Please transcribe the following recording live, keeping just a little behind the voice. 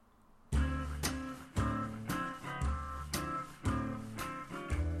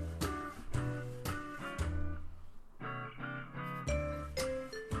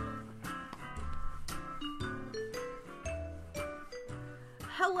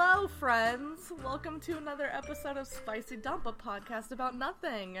Hello, friends! Welcome to another episode of Spicy Dump, a podcast about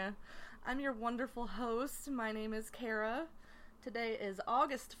nothing. I'm your wonderful host. My name is Kara. Today is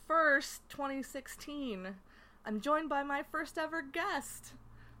August 1st, 2016. I'm joined by my first ever guest,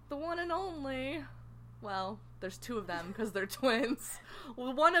 the one and only. Well, there's two of them because they're twins.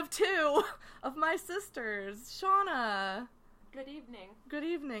 One of two of my sisters, Shauna. Good evening. Good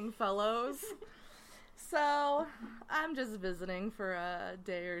evening, fellows. So, I'm just visiting for a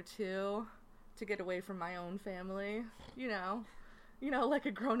day or two to get away from my own family. You know, like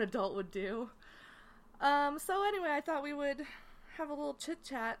a grown adult would do. So anyway, I thought we would have a little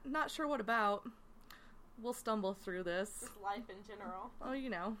chit-chat. Not sure what about. We'll stumble through this. Just life in general. Oh,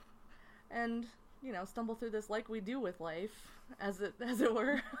 and, stumble through this like we do with life, as it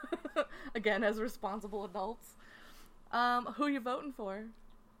were. Again, as responsible adults. Who you voting for?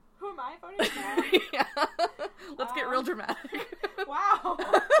 Who am I voting for? Yeah. Let's get real dramatic. Wow.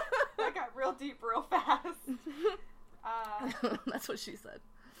 That got real deep real fast. That's what she said.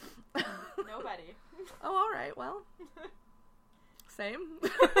 Nobody. Oh, alright, well. Same.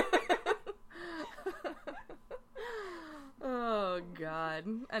 Oh, God.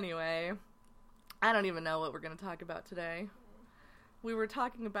 Anyway, I don't even know what we're going to talk about today. We were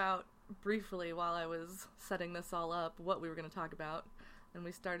talking about, briefly, while I was setting this all up, what we were going to talk about. And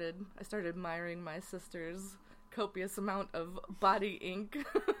I started admiring my sister's copious amount of body ink.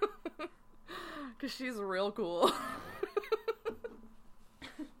 Because she's real cool.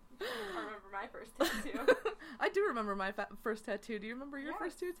 I remember my first tattoo. I do remember my first tattoo. Do you remember your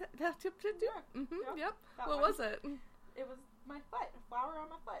first tattoo? Yeah. Mm-hmm. Yep. What What was it? It was my foot. A flower on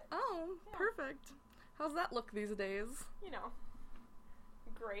my foot. Oh, Yeah. Perfect. How's that look these days?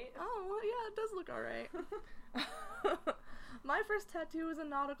 Great. Oh, yeah, it does look alright. My first tattoo was a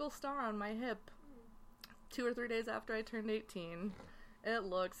nautical star on my hip 2 or 3 days after I turned 18. It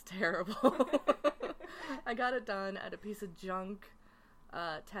looks terrible. I got it done at a piece of junk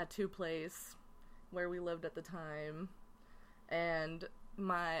tattoo place where we lived at the time, and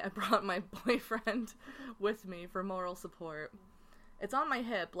I brought my boyfriend with me for moral support. It's on my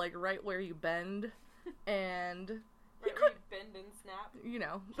hip, like right where you bend, and Right where you bend and snap.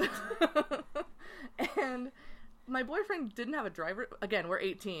 And my boyfriend didn't have a we're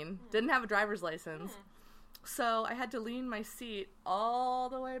 18, didn't have a driver's license, so I had to lean my seat all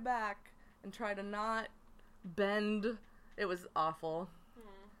the way back and try to not bend. It was awful.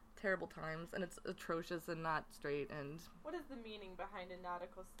 Terrible times, and it's atrocious and not straight. And What is the meaning behind a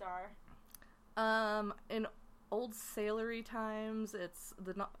nautical star? in old sailory times, it's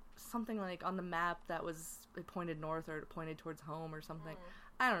something like on the map that it pointed north or it pointed towards home or something.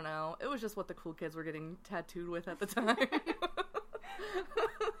 I don't know. It was just what the cool kids were getting tattooed with at the time.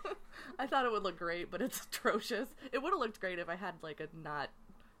 I thought it would look great, but it's atrocious. It would have looked great if I had like a not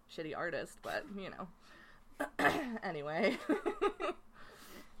shitty artist, but Anyway.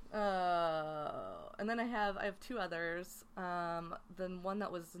 And then I have 2 others. The one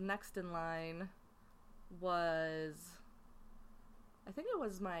that was next in line was, I think it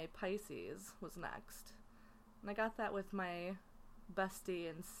was my Pisces was next. And I got that with my bestie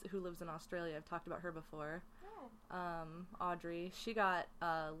who lives in Australia. I've talked about her before. Audrey. She got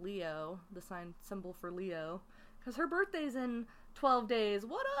Leo, the symbol for Leo, because her birthday's in 12 days.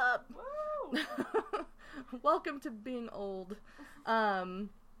 What up? Woo! Welcome to being old.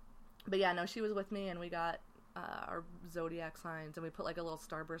 But yeah, no, she was with me, and we got our zodiac signs, and we put like a little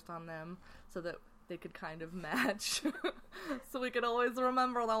starburst on them so that they could kind of match. So we could always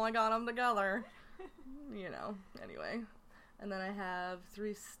remember that we got them together. Anyway. And then I have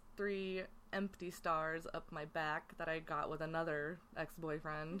three empty stars up my back that I got with another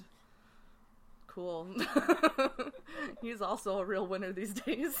ex-boyfriend. Cool. He's also a real winner these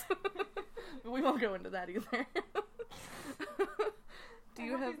days. We won't go into that either. I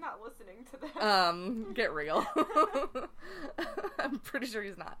hope he's not listening to this. Get real. I'm pretty sure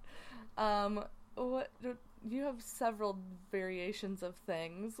he's not. You have several variations of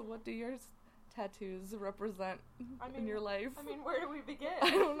things. What do your tattoos represent in your life? I mean, where do we begin?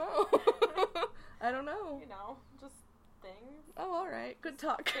 I don't know. I don't know. Just things. Oh, alright. Good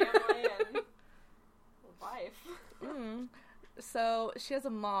talk. Family and life. So, she has a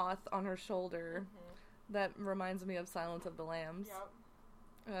moth on her shoulder that reminds me of Silence of the Lambs.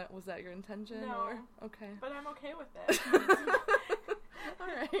 Yep. Was that your intention? No. Or? Okay. But I'm okay with it.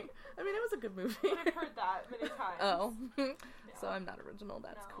 Alright. I mean, it was a good movie. But I've heard that many times. Oh. Yeah. So I'm not original.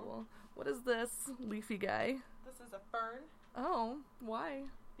 That's No. cool. What is this leafy guy? This is a fern. Oh, why?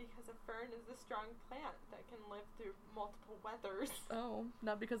 Because a fern is a strong plant that can live through multiple weathers. Oh,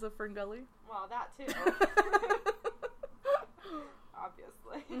 not because of Ferngully? Well, that too.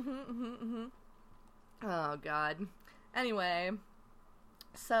 obviously. Oh, God. Anyway,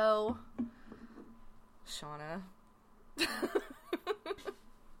 so, Shauna.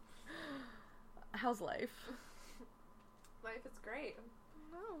 How's life? Life is great.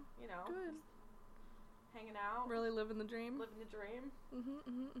 Oh, You know, good. hanging out, Really living the dream? living the dream.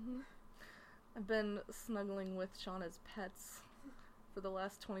 I've been snuggling with Shauna's pets for the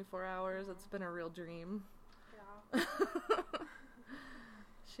last 24 hours. It's been a real dream. Yeah.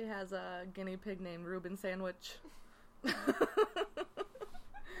 She has a guinea pig named Reuben Sandwich.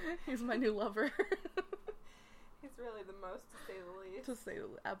 He's my new lover. He's really the most, to say the least. To say the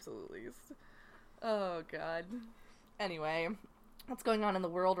absolute least. Oh, God. Anyway, what's going on in the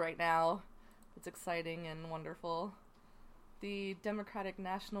world right now? It's exciting and wonderful. The Democratic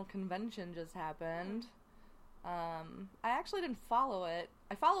National Convention just happened. I actually didn't follow it.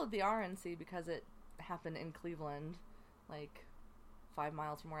 I followed the RNC because it happened in Cleveland, like 5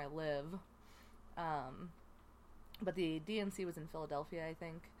 miles from where I live. But the DNC was in Philadelphia, I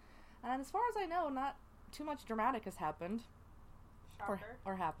think. And as far as I know, not too much dramatic has happened. Shocker.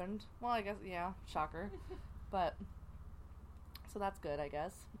 Or happened. Well, I guess, yeah, shocker. But, so that's good, I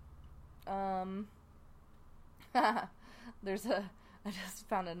guess. I just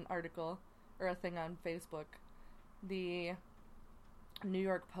found an article, or a thing on Facebook. The New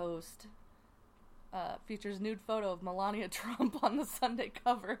York Post features nude photo of Melania Trump on the Sunday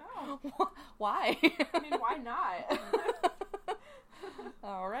cover. Oh. Why? I mean, why not?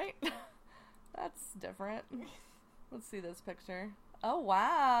 All right. That's different. Let's see this picture. Oh,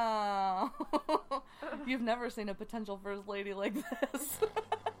 wow. You've never seen a potential first lady like this.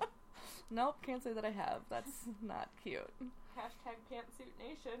 Nope, can't say that I have. That's not cute. Hashtag Pantsuit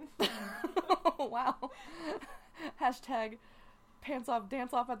Nation. Oh, wow. Hashtag pants off,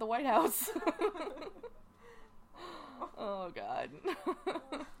 dance off at the White House. Oh, God.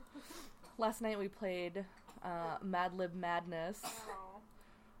 Last night we played Mad Lib Madness, Oh,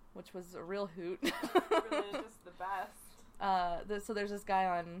 which was a real hoot. really just the best. So there's this guy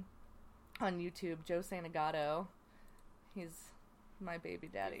on YouTube, Joe Santagato. He's my baby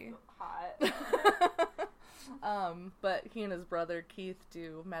daddy. He's hot. But he and his brother Keith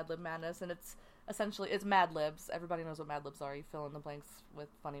do Mad Lib Madness, and it's Mad Libs. Everybody knows what Mad Libs are. You fill in the blanks with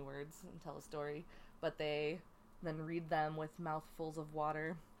funny words and tell a story, but they then read them with mouthfuls of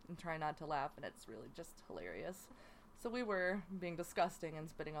water and try not to laugh, and it's really just hilarious. So we were being disgusting and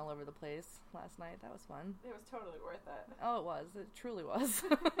spitting all over the place last night. That was fun. It was totally worth it. Oh, it was. It truly was.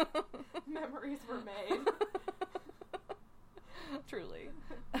 Memories were made. Truly.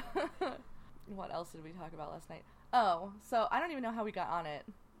 What else did we talk about last night? Oh, so I don't even know how we got on it,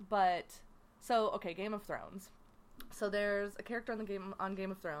 but okay, Game of Thrones. So there's a character on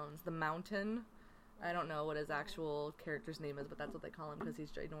Game of Thrones, the Mountain. I don't know what his actual character's name is, but that's what they call him because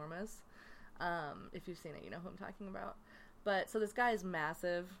he's ginormous. If you've seen it, you know who I'm talking about. But so this guy is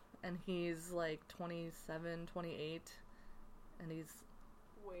massive, and he's like 27, 28, and he's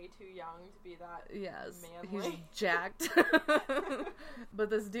way too young to be that he's manly. jacked. But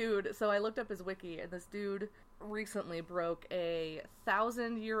this dude, so I looked up his wiki, and this dude recently broke a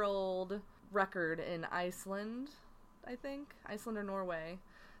 1,000-year-old record in Iceland, I think. Iceland or Norway.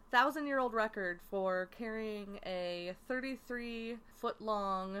 1,000-year-old record for carrying a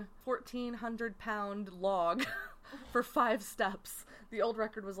 33-foot-long, 1,400-pound log for 5 steps. The old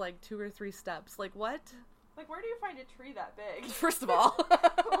record was like 2 or 3 steps. Like, what? Like, where do you find a tree that big? First of all.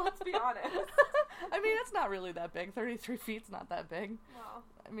 Well, let's be honest. I mean, it's not really that big. 33 feet's not that big. Well,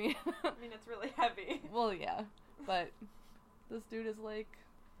 I mean, it's really heavy. well, yeah. But this dude is like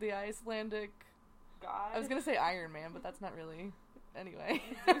the Icelandic... God. I was gonna say Iron Man, but that's not really... Anyway.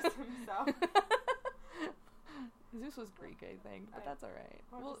 Zeus himself. Zeus was Greek, I think, but that's alright.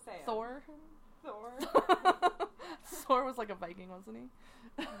 Well, Thor? Thor. Thor was like a Viking, wasn't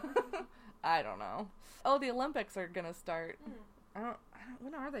he? I don't know. Oh, the Olympics are gonna start.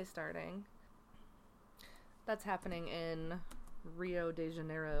 When are they starting? That's happening in Rio de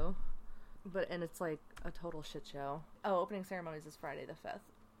Janeiro. And it's like a total shit show. Oh, opening ceremonies is Friday the 5th.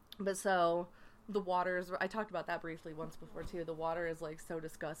 But so... the water I talked about that briefly once before too. The water is like so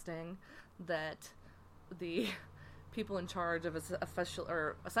disgusting that the people in charge of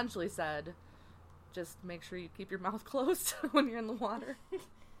essentially said, just make sure you keep your mouth closed when you're in the water.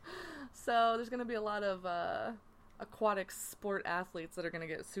 So there's going to be a lot of aquatic sport athletes that are going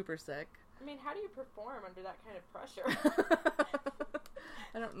to get super sick. I mean, how do you perform under that kind of pressure?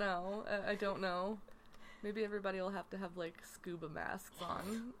 I don't know. I don't know. Maybe everybody will have to have like scuba masks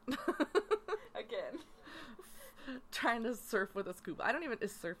on. Again. Trying to surf with a scuba.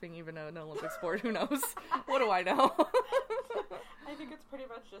 Is surfing even an Olympic sport? Who knows? What do I know? I pretty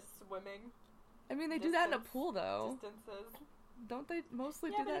much just swimming I mean, they do that in a Distance. pool, though. distances. Don't they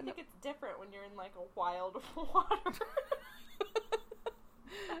mostly Yeah, do but that I in think it's different when you're in like a wild water.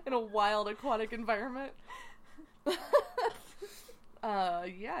 in a wild aquatic environment?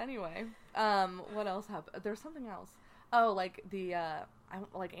 Yeah, anyway. What else happened? There's something else. Oh, like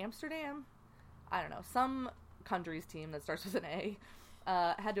like Amsterdam? I don't know. Some country's team that starts with an A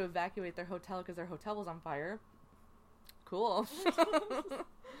had to evacuate their hotel because their hotel was on fire. Cool.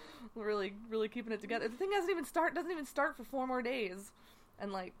 Really, really keeping it together. The thing doesn't even start for 4 more days.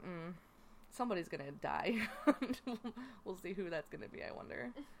 And like, somebody's gonna die. We'll see who that's gonna be, I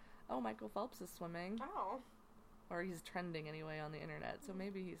wonder. Oh, Michael Phelps is swimming. Oh. Or he's trending anyway on the internet, so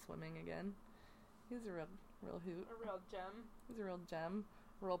maybe he's swimming again. He's a real hoot. A real gem. He's a real gem.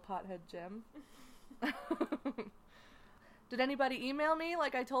 Real pothead gem. Did anybody email me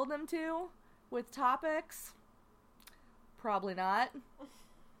like I told them to? With topics? Probably not.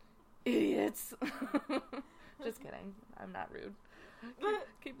 Idiots. Just kidding. I'm not rude.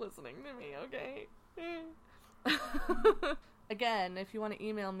 Keep listening to me, okay? Again, if you want to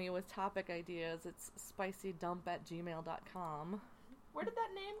email me with topic ideas, it's spicydump@gmail.com. Where did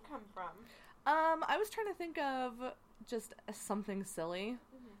that name come from? I was trying to think of just something silly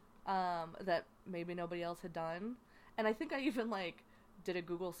that maybe nobody else had done. And I think I even, like, did a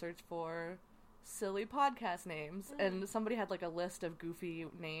Google search for silly podcast names, and somebody had, like, a list of goofy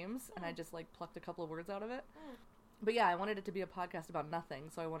names, and I just, like, plucked a couple of words out of it. But yeah, I wanted it to be a podcast about nothing,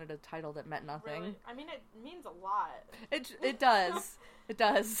 so I wanted a title that meant nothing. Really? I mean, it means a lot. It does. It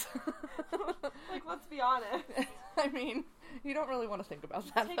does. Like, let's be honest. I mean, you don't really want to think about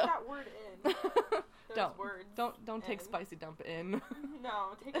that. Take though. that word in. Those words. Don't take in. Spicy Dump in.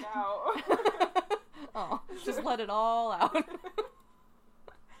 No, take it out. Oh, just let it all out. All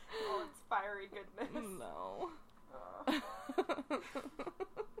its fiery goodness. No. Ugh.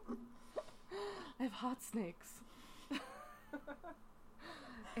 I have hot snakes.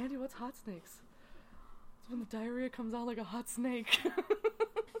 Andy, what's hot snakes? It's when the diarrhea comes out like a hot snake.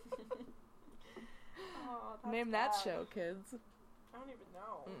 Oh, that's Name that bad. show, kids. I don't even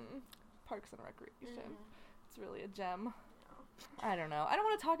know. Parks and Recreation. Mhm. It's really a gem. I don't know. I don't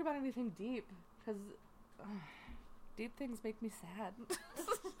want to talk about anything deep, because deep things make me sad.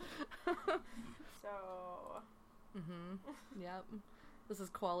 So. Yep. This is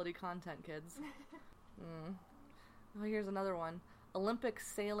quality content, kids. Oh, here's another one. Olympic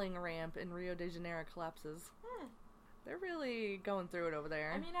sailing ramp in Rio de Janeiro collapses. They're really going through it over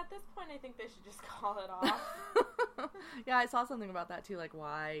there. I mean, at this point, I think they should just call it off. Yeah, I saw something about that too, like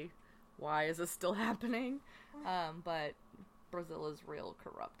why is this still happening? But Brazil is real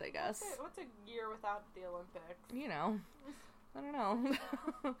corrupt, I guess. What's a year without the Olympics? You know, I don't know.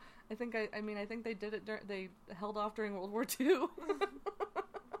 I think they did it. They held off during World War II,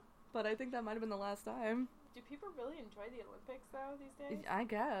 but I think that might have been the last time. Do people really enjoy the Olympics though these days? I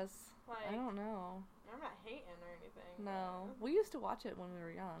guess. Like, I don't know. I'm not hating or anything. No, we used to watch it when we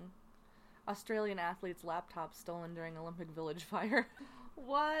were young. Australian athletes' laptops stolen during Olympic Village fire.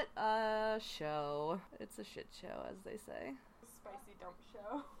 What a show. It's a shit show, as they say. Spicy dump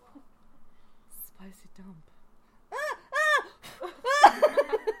show. Spicy dump.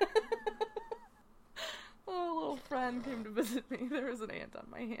 Oh, a little friend came to visit me. There was an ant on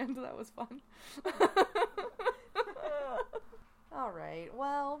my hand. That was fun. Alright,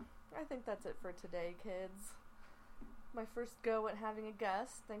 well, I think that's it for today, kids. My first go at having a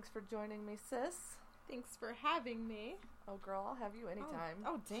guest. Thanks for joining me, sis. Thanks for having me. Oh, girl, I'll have you anytime.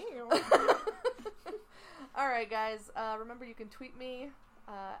 Oh damn. Alright, guys. Remember, you can tweet me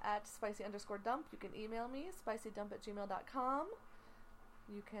at spicy_dump. You can email me, spicydump@gmail.com.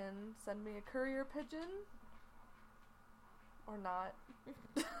 You can send me a courier pigeon. Or not.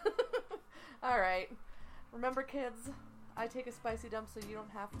 Alright. Remember, kids, I take a spicy dump so you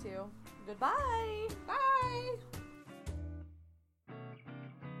don't have to. Goodbye! Bye.